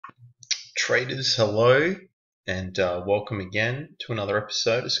Traders, hello, and welcome again to another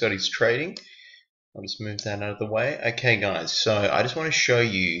episode of Scotty's Trading. I'll just move that out of the way. Okay, guys, so I just want to show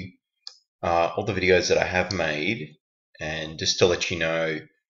you all the videos that I have made, and just to let you know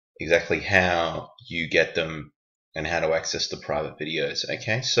exactly how you get them and how to access the private videos.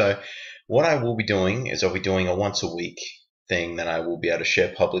 Okay, so what I will be doing is I'll be doing a once a week thing that I will be able to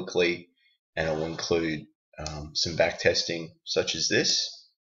share publicly, and it will include some back testing such as this,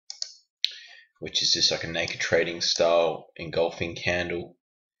 which is just like a naked trading style engulfing candle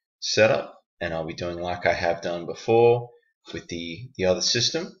setup, and I'll be doing like I have done before with the other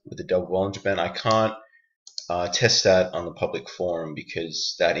system with the double Bollinger Band. I can't test that on the public forum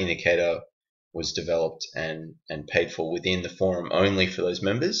because that indicator was developed and paid for within the forum only for those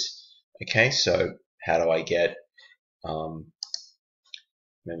members. Okay, so how do I get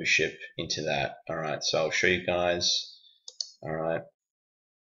membership into that? Alright, so I'll show you guys. Alright,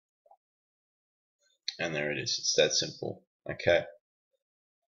 and there it is. It's that simple. Okay,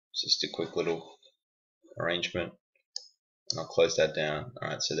 it's just a quick little arrangement, and I'll close that down.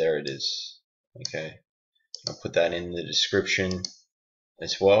 Alright, so there it is. Okay, I'll put that in the description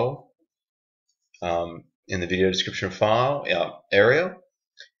as well, in the video description file area.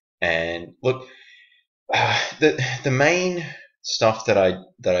 And look, the main stuff that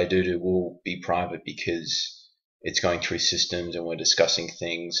I do will be private because it's going through systems and we're discussing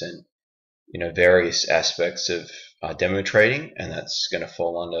things and various aspects of demo trading, and that's going to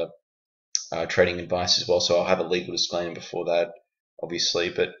fall under trading advice as well. So I'll have a legal disclaimer before that, obviously,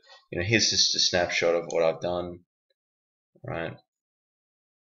 but here's just a snapshot of what I've done. Right,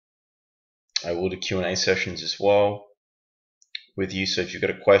 I will do Q&A sessions as well with you, so if you've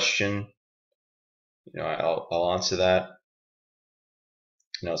got a question, I'll answer that.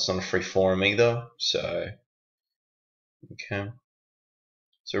 It's not a free forum either, so okay.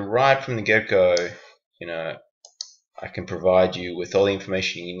 So right from the get-go, I can provide you with all the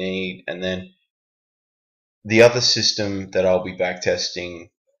information you need, and then the other system that I'll be backtesting,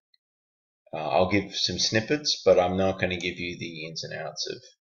 I'll give some snippets, but I'm not going to give you the ins and outs of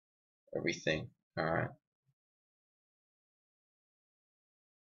everything. Alright.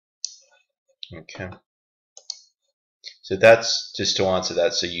 Okay. So that's just to answer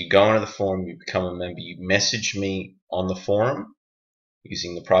that. So you go into the forum, you become a member, you message me on the forum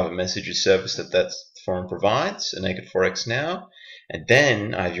using the private messages service that forum provides, a Naked Forex Now, and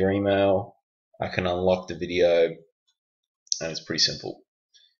then I have your email. I can unlock the video, and it's pretty simple.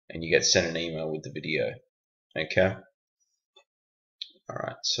 And you get sent an email with the video. Okay. All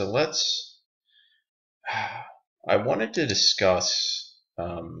right. So let's. I wanted to discuss.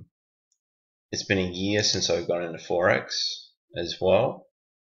 It's been a year since I've gone into Forex as well,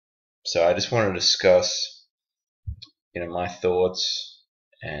 so I just want to discuss, my thoughts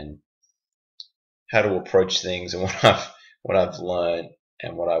and how to approach things, and what I've learned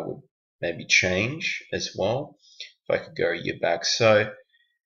and what I would maybe change as well. If I could go a year back, so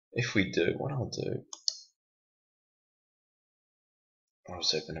if we do, what I'll do, I'll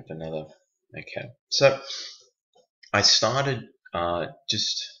just open up another. Okay, so I started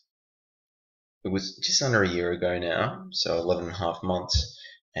it was just under a year ago now, so 11 and a half months,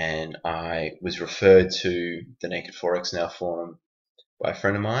 and I was referred to the Naked Forex Now forum by a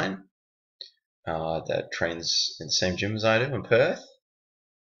friend of mine that trains in the same gym as I do in Perth,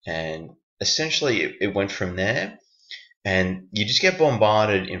 and essentially it went from there. And you just get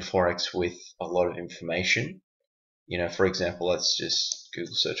bombarded in Forex with a lot of information. For example, let's just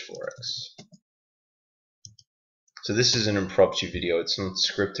Google search Forex. So this is an impromptu video. It's not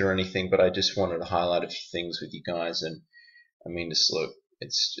scripted or anything, but I just wanted to highlight a few things with you guys. And I mean, just look,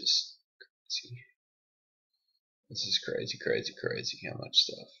 it's just crazy. This is crazy, crazy, crazy how much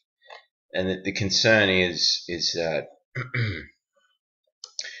stuff. And the concern is that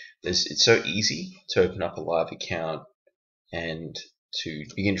it's so easy to open up a live account and to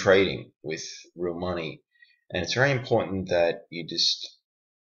begin trading with real money. And it's very important that you just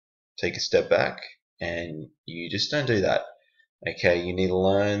take a step back and you just don't do that. Okay, you need to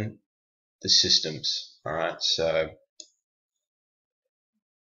learn the systems. Alright, so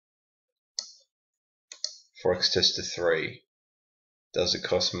Forex Tester 3. Does it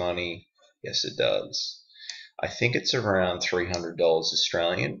cost money? Yes, it does. I think it's around $300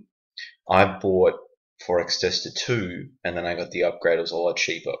 Australian. I bought Forex Tester 2 and then I got the upgrade. It was a lot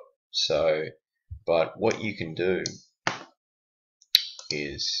cheaper. So, but what you can do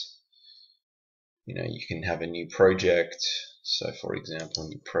is, you can have a new project. So for example,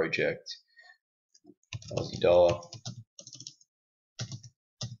 new project, Aussie dollar,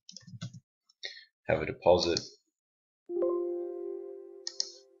 have a deposit,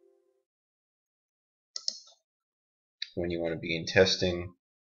 when you want to begin testing,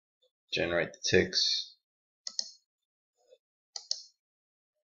 generate the ticks,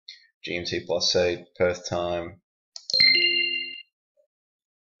 GMT +8, Perth time.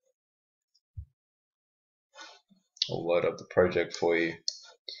 We'll load up the project for you.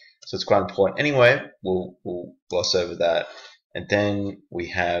 So it's quite important. Anyway, we'll gloss over that. And then we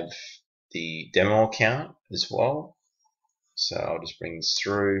have the demo account as well. So I'll just bring this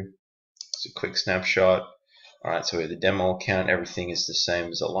through. It's a quick snapshot. Alright, so we have the demo account. Everything is the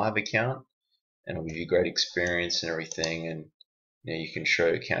same as a live account. And it'll give you great experience and everything. And you can show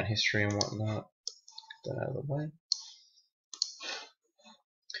account history and whatnot. Get that out of the way.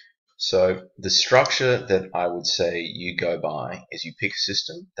 So the structure that I would say you go by is you pick a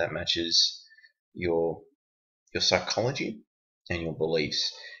system that matches your psychology and your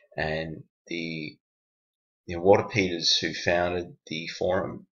beliefs. And the Walter Peters, who founded the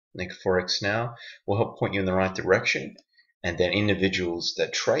forum, Forex Now, will help point you in the right direction. And then individuals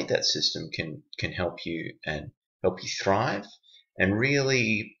that trade that system can help you and help you thrive and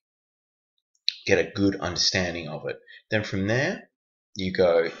really get a good understanding of it. Then from there, you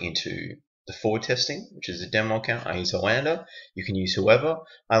go into the forward testing, which is a demo account. I use Oanda. You can use whoever.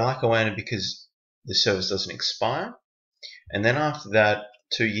 I like Oanda because the service doesn't expire. And then after that,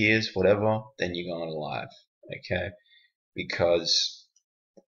 2 years, whatever, then you go on live. Okay? Because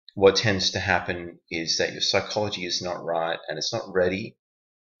what tends to happen is that your psychology is not right and it's not ready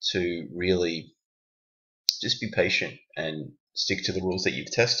to really just be patient and stick to the rules that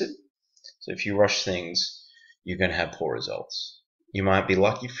you've tested. So if you rush things, you're going to have poor results. You might be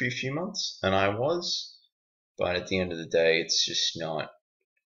lucky for a few months, and I was, but at the end of the day, it's just not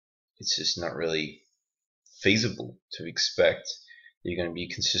really feasible to expect that you're going to be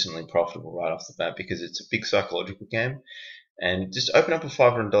consistently profitable right off the bat, because it's a big psychological game. And just open up a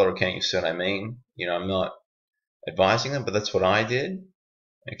 $500 account, you see what I mean? I'm not advising them, but that's what I did.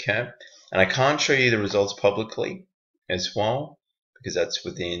 Okay, and I can't show you the results publicly as well, because that's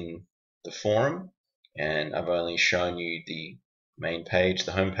within the forum, and I've only shown you the main page,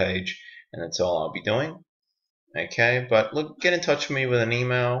 the home page, and that's all I'll be doing. Okay, but look, get in touch with me with an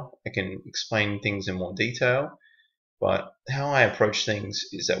email. I can explain things in more detail, but how I approach things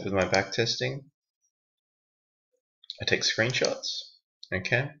is that with my back testing, I take screenshots,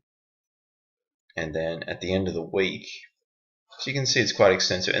 okay, and then at the end of the week, so you can see it's quite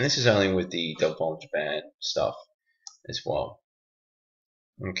extensive, and this is only with the double Bollinger Band stuff as well.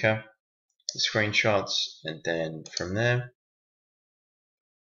 Okay, the screenshots, and then from there,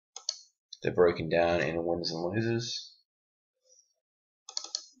 they're broken down into winners and losers.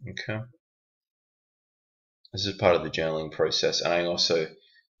 Okay, this is part of the journaling process, and I also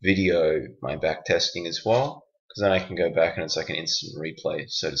video my back testing as well, because then I can go back and it's like an instant replay,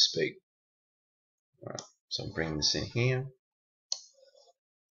 so to speak. All right, so I'm bringing this in here.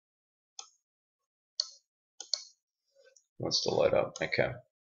 Wants to load up. Okay,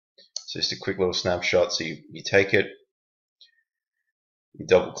 so just a quick little snapshot. So you take it, you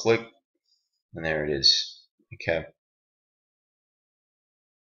double click, and there it is. Okay,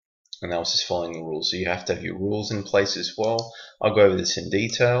 and that was just following the rules. So you have to have your rules in place as well. I'll go over this in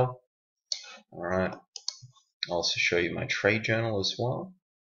detail. All right, I'll also show you my trade journal as well.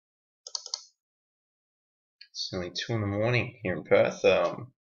 It's only 2 in the morning here in Perth.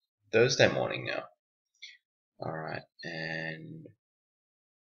 Thursday morning now. All right, and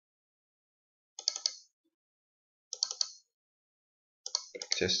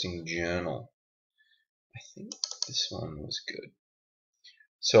testing journal. I think this one was good.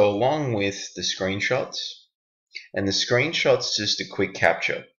 So along with the screenshots, and the screenshots just a quick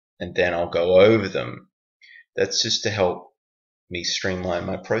capture, and then I'll go over them. That's just to help me streamline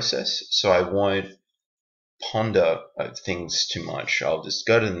my process, so I won't ponder things too much. I'll just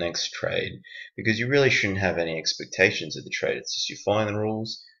go to the next trade, because you really shouldn't have any expectations of the trade. It's just you follow the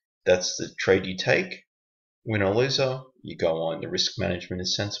rules. That's the trade you take. Win or loser, you go on. The risk management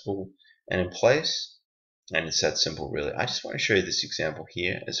is sensible and in place, and it's that simple, really. I just want to show you this example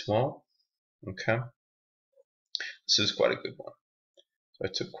here as well. Okay, this is quite a good one. So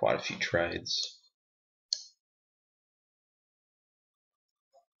I took quite a few trades.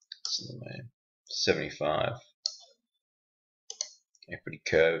 75 equity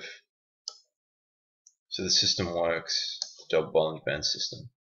curve. So the system works, double Bollinger Band system.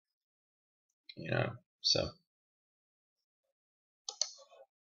 So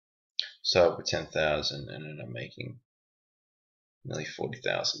start with 10,000 and ended up making nearly $40,000,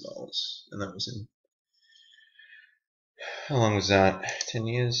 and that was in, how long was that? 10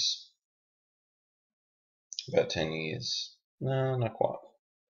 years? About 10 years. No, not quite.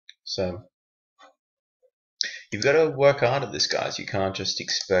 So you've got to work hard at this, guys. You can't just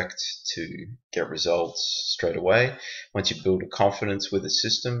expect to get results straight away. Once you build a confidence with the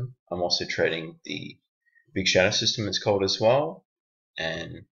system, I'm also trading the big shadow system, it's called, as well,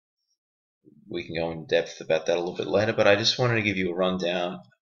 and we can go in depth about that a little bit later. But I just wanted to give you a rundown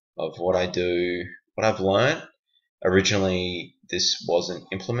of what I do, what I've learned. Originally, this wasn't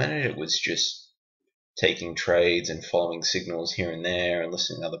implemented. It was just taking trades and following signals here and there and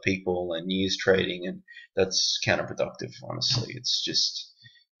listening to other people and news trading, and that's counterproductive, honestly. It's just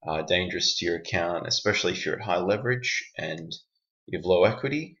dangerous to your account, especially if you're at high leverage and you have low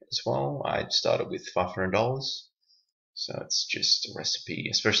equity as well. I started with $500, so it's just a recipe,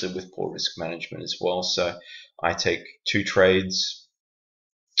 especially with poor risk management as well. So I take 2 trades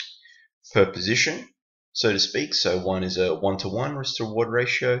per position, so to speak. So one is a 1-to-1 risk to reward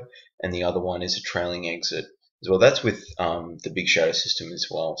ratio, and the other one is a trailing exit as well. That's with the big shadow system as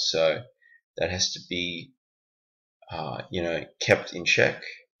well. So that has to be kept in check,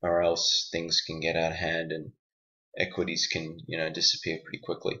 or else things can get out of hand and equities can disappear pretty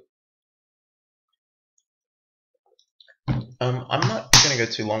quickly. I'm not going to go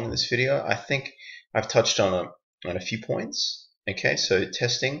too long in this video. I think I've touched on a few points. Okay, so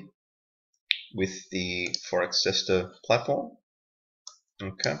testing with the Forex tester platform.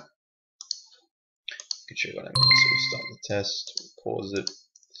 Okay, you can show you what I mean. So we start the test, we pause it,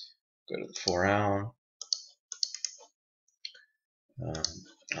 go to the 4-hour.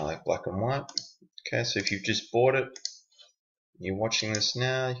 I like black and white. Okay, so if you've just bought it, you're watching this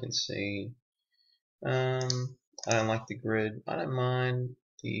now, you can see I don't like the grid. I don't mind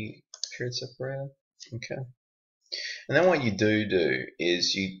the period separator. Okay, and then what you do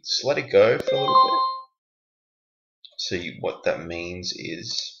is you just let it go for a little bit. So what that means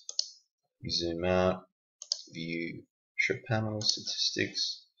is you zoom out, view strip panel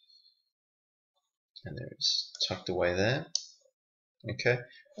statistics, and there's tucked away there. Okay,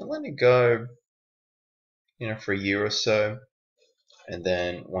 and let it go, for a year or so, and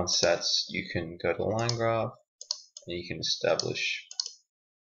then once that's, you can go to the line graph and you can establish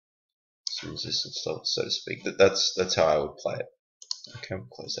some resistance levels, so to speak. That's how I would play it. Okay, we'll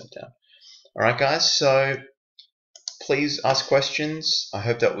close that down. All right, guys. So please ask questions. I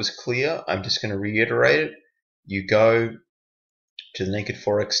hope that was clear. I'm just going to reiterate it. You go to the Naked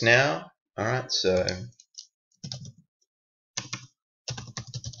Forex now. All right, so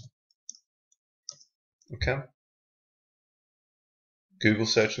okay, Google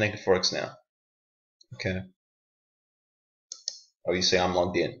search Naked Forex now. Okay, obviously I'm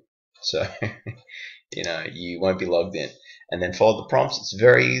logged in, so you won't be logged in. And then follow the prompts. It's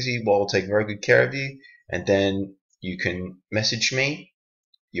very easy. We'll take very good care of you. And then you can message me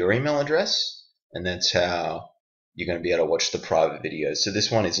your email address, and that's how you're going to be able to watch the private videos. So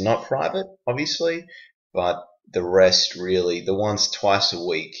this one is not private, obviously, but the rest, really, the ones twice a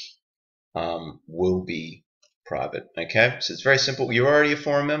week, will be private. Okay, so it's very simple. You're already a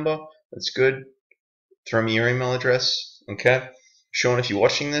forum member. That's good. Throw me your email address. Okay, Sean, if you're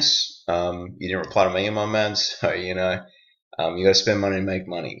watching this, you didn't reply to my email, man. So you got to spend money to make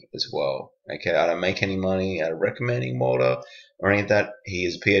money as well. Okay, I don't make any money out of recommending Walter or any of that. He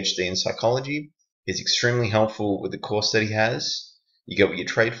is a PhD in psychology. He's extremely helpful with the course that he has. You get what you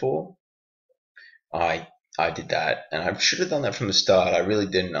trade for. I did that, and I should have done that from the start. I really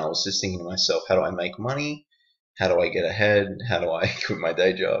didn't. I was just thinking to myself, how do I make money? How do I get ahead? How do I quit my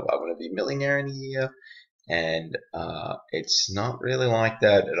day job? I want to be a millionaire in a year. And it's not really like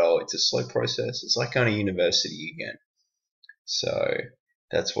that at all. It's a slow process. It's like going to university again. So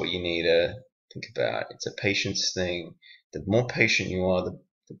that's what you need to think about. It's a patience thing. The more patient you are, the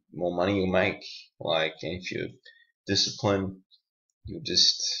more money you'll make. Like, and if you're disciplined,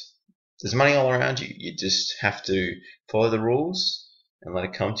 there's money all around you. You just have to follow the rules and let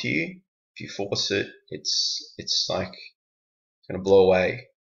it come to you. If you force it, it's like it's gonna blow away.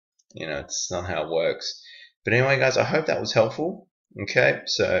 It's not how it works. But anyway, guys, I hope that was helpful. Okay,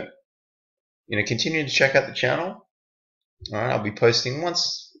 so continue to check out the channel. All right, I'll be posting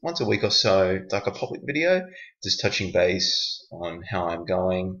once a week or so, like a public video, just touching base on how I'm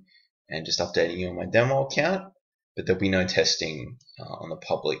going and just updating you on my demo account. But there'll be no testing on the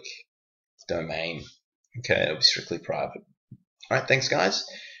public domain. Okay, it'll be strictly private. All right, thanks, guys.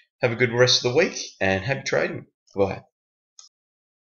 Have a good rest of the week and happy trading. Bye.